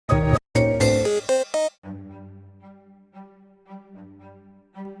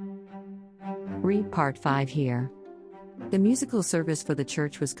Read Part 5 here. The musical service for the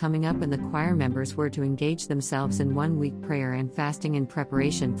church was coming up, and the choir members were to engage themselves in 1 week prayer and fasting in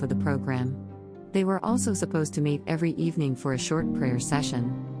preparation for the program. They were also supposed to meet every evening for a short prayer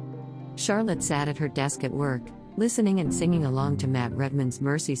session. Charlotte sat at her desk at work, listening and singing along to Matt Redman's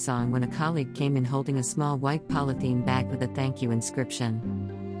Mercy song when a colleague came in holding a small white polythene bag with a thank you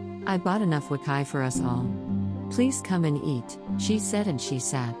inscription. "I bought enough Wakai for us all. Please come and eat," she said, and she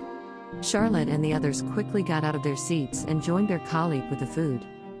sat. Charlotte and the others quickly got out of their seats and joined their colleague with the food.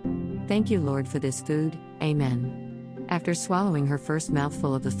 "Thank you, Lord, for this food, amen." After swallowing her first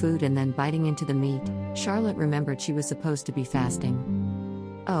mouthful of the food and then biting into the meat, Charlotte remembered she was supposed to be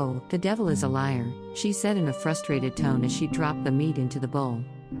fasting. "Oh, the devil is a liar," she said in a frustrated tone as she dropped the meat into the bowl.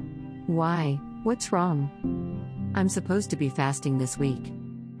 "Why, what's wrong?" "I'm supposed to be fasting this week."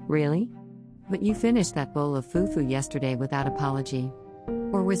 "Really? But you finished that bowl of fufu yesterday without apology.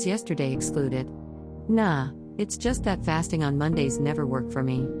 Or was yesterday excluded?" "Nah, it's just that fasting on Mondays never work for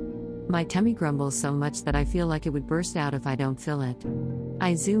me. My tummy grumbles so much that I feel like it would burst out if I don't fill it.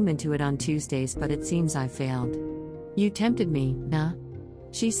 I zoom into it on Tuesdays, but it seems I failed." "You tempted me, nah?"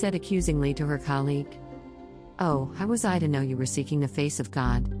 she said accusingly to her colleague. "Oh, how was I to know you were seeking the face of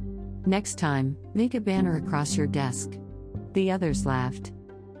God? Next time, make a banner across your desk." The others laughed.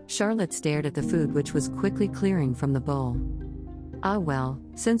 Charlotte stared at the food, which was quickly clearing from the bowl. "Ah well,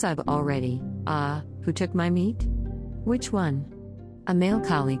 since I've already, who took my meat?" "Which one?" a male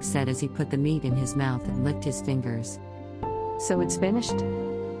colleague said as he put the meat in his mouth and licked his fingers. "So it's finished?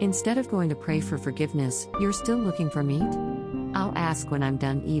 Instead of going to pray for forgiveness, you're still looking for meat?" "I'll ask when I'm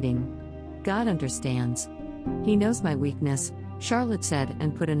done eating. God understands. He knows my weakness," Charlotte said,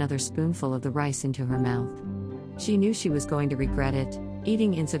 and put another spoonful of the rice into her mouth. She knew she was going to regret it.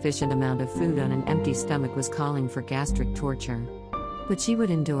 Eating insufficient amount of food on an empty stomach was calling for gastric torture. But she would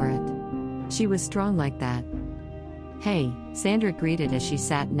endure it. She was strong like that. "Hey," Sandra greeted as she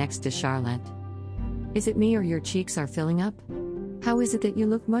sat next to Charlotte. "Is it me or your cheeks are filling up? How is it that you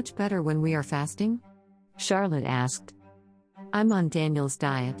look much better when we are fasting?" Charlotte asked. "I'm on Daniel's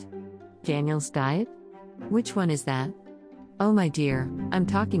diet." "Daniel's diet? Which one is that?" "Oh my dear, I'm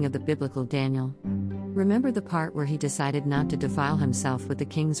talking of the biblical Daniel. Remember the part where he decided not to defile himself with the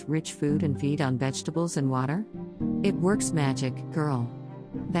king's rich food and feed on vegetables and water? It works magic, girl.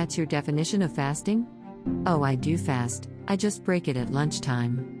 That's your definition of fasting?" "Oh, I do fast, I just break it at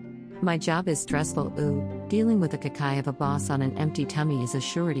lunchtime. My job is stressful, dealing with the cakai of a boss on an empty tummy is a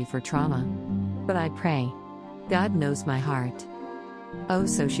surety for trauma. But I pray. God knows my heart." Oh,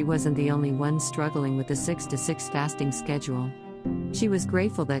 so she wasn't the only one struggling with the 6 to 6 fasting schedule. She was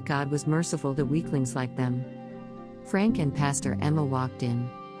grateful that God was merciful to weaklings like them. Frank and Pastor Emma walked in.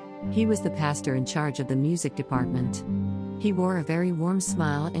 He was the pastor in charge of the music department. He wore a very warm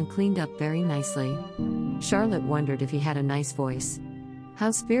smile and cleaned up very nicely. Charlotte wondered if he had a nice voice.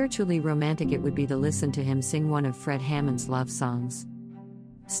 How spiritually romantic it would be to listen to him sing one of Fred Hammond's love songs.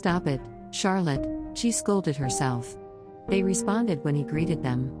 "Stop it, Charlotte," she scolded herself. They responded when he greeted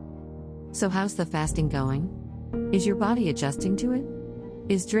them. "So how's the fasting going? Is your body adjusting to it?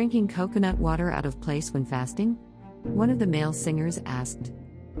 Is drinking coconut water out of place when fasting?" one of the male singers asked.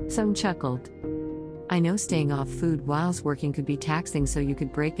 Some chuckled. "I know staying off food whilst working could be taxing, so you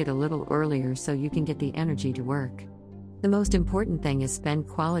could break it a little earlier so you can get the energy to work. The most important thing is spend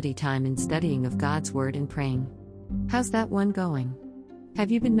quality time in studying of God's Word and praying. How's that one going?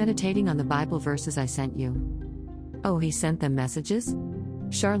 Have you been meditating on the Bible verses I sent you?" "Oh, he sent them messages?"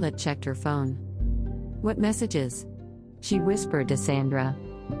 Charlotte checked her phone. "What messages?" she whispered to Sandra.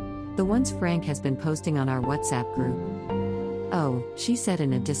 "The ones Frank has been posting on our WhatsApp group." "Oh," she said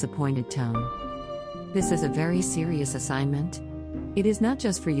in a disappointed tone. "This is a very serious assignment. It is not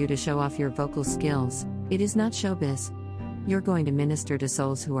just for you to show off your vocal skills, it is not showbiz. You're going to minister to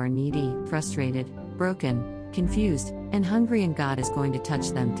souls who are needy, frustrated, broken, confused, and hungry, and God is going to touch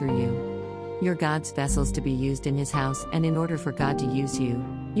them through you. You're God's vessels to be used in His house, and in order for God to use you,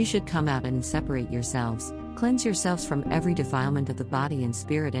 you should come out and separate yourselves, cleanse yourselves from every defilement of the body and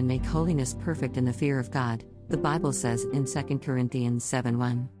spirit, and make holiness perfect in the fear of God," the Bible says in 2 Corinthians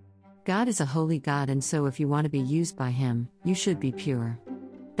 7:1. God is a holy God, and so if you want to be used by Him, you should be pure.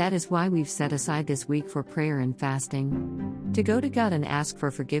 That is why we've set aside this week for prayer and fasting. To go to God and ask for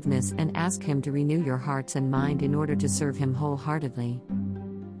forgiveness and ask Him to renew your hearts and mind in order to serve Him wholeheartedly.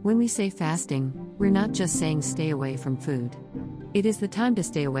 When we say fasting, we're not just saying stay away from food. It is the time to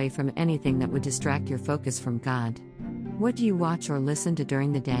stay away from anything that would distract your focus from God. What do you watch or listen to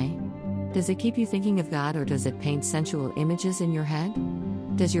during the day? Does it keep you thinking of God, or does it paint sensual images in your head?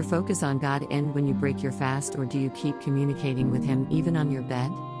 Does your focus on God end when you break your fast, or do you keep communicating with Him even on your bed?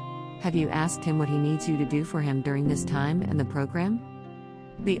 Have you asked him what he needs you to do for him during this time and the program?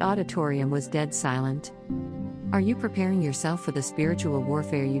 The auditorium was dead silent. Are you preparing yourself for the spiritual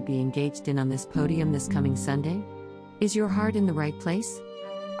warfare you'd be engaged in on this podium this coming Sunday? Is your heart in the right place?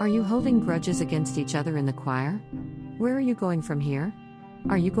 Are you holding grudges against each other in the choir? Where are you going from here?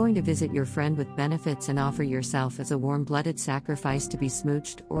 Are you going to visit your friend with benefits and offer yourself as a warm-blooded sacrifice to be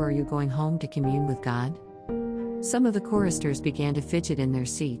smooched, or are you going home to commune with God? Some of the choristers began to fidget in their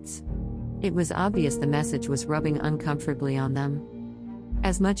seats. It was obvious the message was rubbing uncomfortably on them.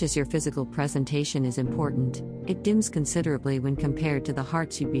 As much as your physical presentation is important, it dims considerably when compared to the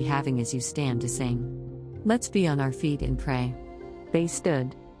hearts you'd be having as you stand to sing. Let's be on our feet and pray. They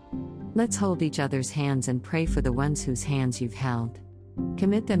stood. Let's hold each other's hands and pray for the ones whose hands you've held.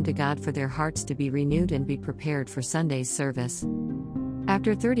 Commit them to God for their hearts to be renewed and be prepared for Sunday's service.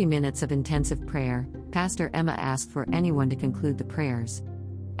 After 30 minutes of intensive prayer, Pastor Emma asked for anyone to conclude the prayers.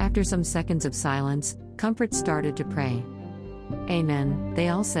 After some seconds of silence, Comfort started to pray. Amen, they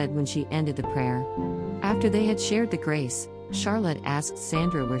all said when she ended the prayer. After they had shared the grace, Charlotte asked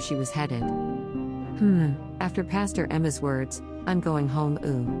Sandra where she was headed. After Pastor Emma's words, I'm going home,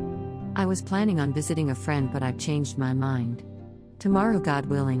 ooh. I was planning on visiting a friend, but I've changed my mind. Tomorrow, God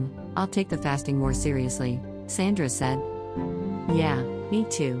willing, I'll take the fasting more seriously, Sandra said. Yeah, me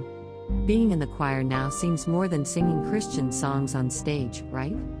too. Being in the choir now seems more than singing Christian songs on stage,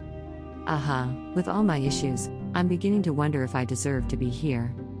 right? With all my issues, I'm beginning to wonder if I deserve to be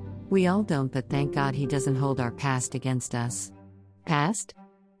here. We all don't, but thank God he doesn't hold our past against us. Past?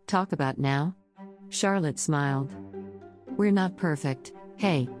 Talk about now? Charlotte smiled. We're not perfect.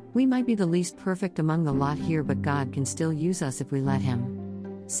 Hey, we might be the least perfect among the lot here, but God can still use us if we let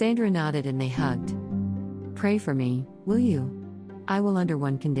him. Sandra nodded and they hugged. Pray for me, will you? I will, under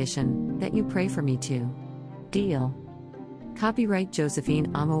one condition, that you pray for me too. Deal. Copyright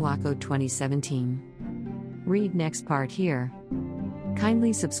Josephine Amawako 2017. Read next part here.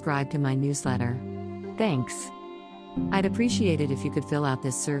 Kindly subscribe to my newsletter. Thanks. I'd appreciate it if you could fill out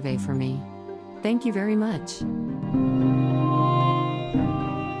this survey for me. Thank you very much.